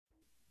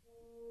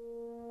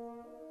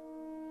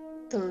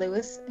The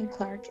Lewis and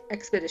Clark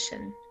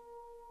Expedition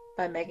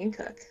by Megan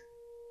Cook.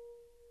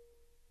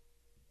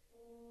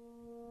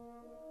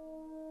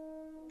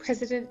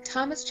 President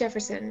Thomas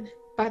Jefferson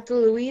bought the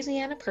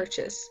Louisiana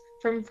Purchase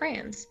from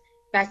France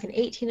back in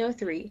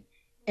 1803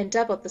 and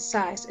doubled the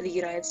size of the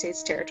United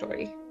States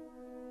territory.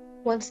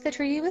 Once the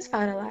treaty was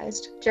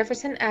finalized,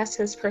 Jefferson asked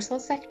his personal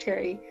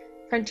secretary,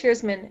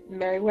 frontiersman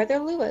Meriwether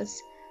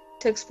Lewis,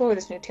 to explore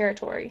this new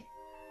territory.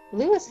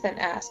 Lewis then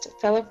asked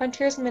fellow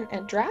frontiersman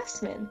and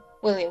draftsman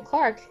William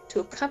Clark to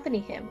accompany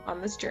him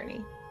on this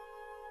journey.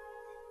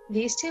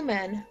 These two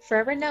men,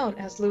 forever known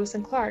as Lewis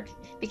and Clark,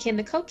 became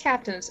the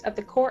co-captains of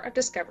the Corps of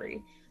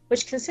Discovery,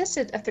 which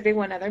consisted of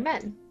 31 other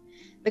men.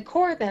 The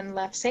Corps then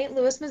left St.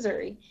 Louis,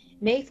 Missouri,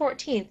 May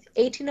 14,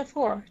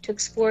 1804, to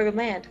explore the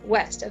land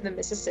west of the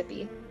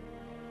Mississippi.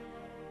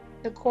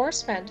 The Corps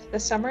spent the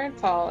summer and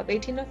fall of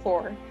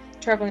 1804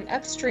 traveling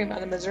upstream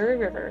on the Missouri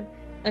River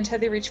until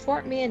they reached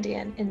Fort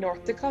Mandan in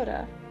North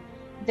Dakota.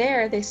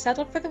 There they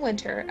settled for the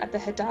winter at the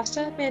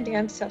Hadassah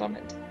Mandan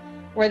settlement,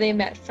 where they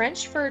met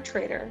French fur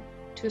trader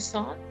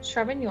Toussaint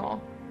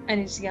Charbonneau and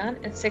his young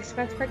and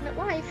 6-month pregnant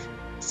wife,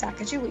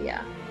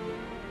 Sacagawea.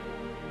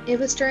 It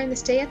was during the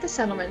stay at the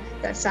settlement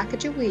that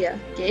Sacagawea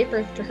gave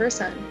birth to her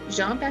son,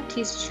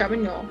 Jean-Baptiste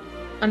Charbonneau,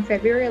 on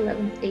February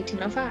 11,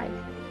 1805.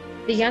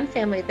 The young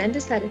family then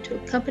decided to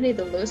accompany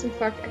the Lewis and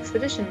Clark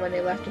expedition when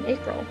they left in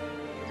April,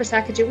 for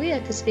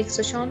Sacagawea could speak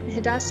Shoshone and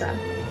Hadassah,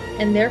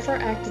 and therefore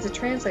act as a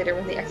translator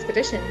when the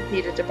expedition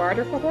needed to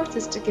barter for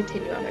horses to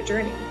continue on their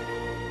journey.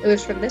 It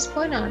was from this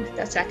point on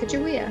that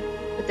Sacagawea,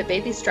 with the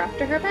baby strapped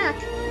to her back,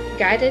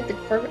 guided the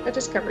Corps of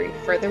Discovery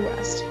further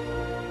west.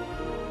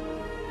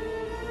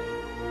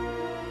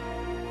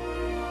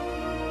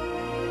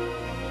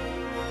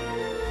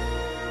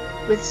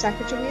 With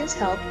Sacagawea's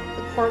help,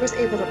 the Corps was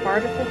able to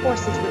barter for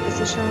horses with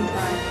the Shoshone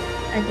tribe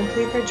and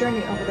complete their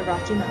journey over the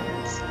Rocky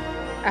Mountains.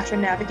 After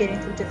navigating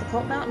through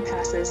difficult mountain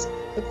passes,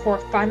 the Corps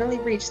finally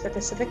reached the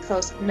Pacific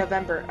coast in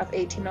November of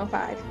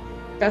 1805,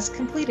 thus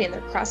completing their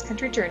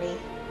cross-country journey.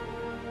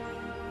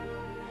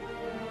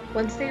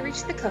 Once they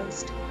reached the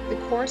coast, the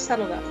Corps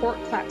settled at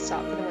Fort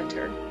Clatsop for the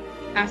winter.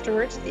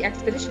 Afterwards, the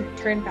expedition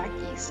turned back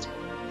east.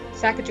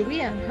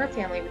 Sacagawea and her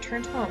family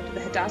returned home to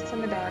the Hadassah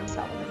Mandan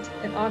settlement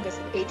in August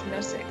of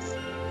 1806,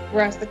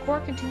 whereas the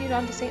Corps continued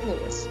on to St.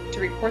 Louis to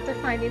report their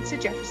findings to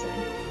Jefferson.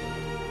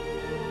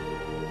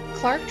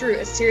 Clark drew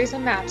a series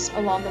of maps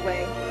along the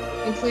way,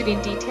 including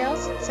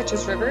details such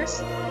as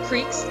rivers,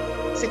 creeks,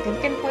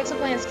 significant points of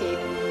landscape,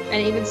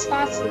 and even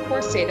spots the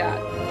Corps stayed at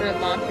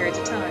during long periods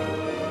of time.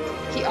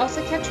 He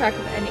also kept track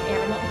of any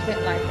animal and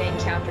plant life they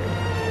encountered.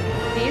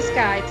 These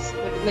guides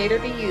would later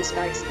be used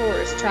by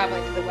explorers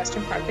traveling to the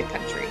western part of the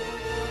country.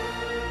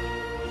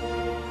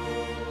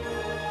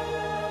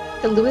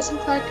 The Lewis and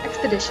Clark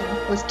expedition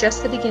was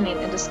just the beginning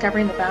in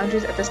discovering the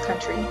boundaries of this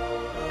country,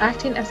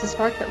 acting as the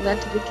spark that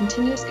led to the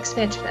continuous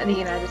expansion of the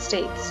United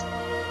States.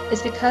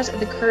 It's because of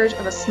the courage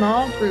of a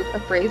small group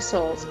of brave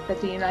souls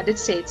that the United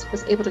States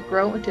was able to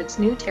grow into its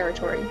new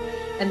territory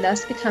and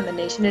thus become the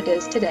nation it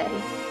is today.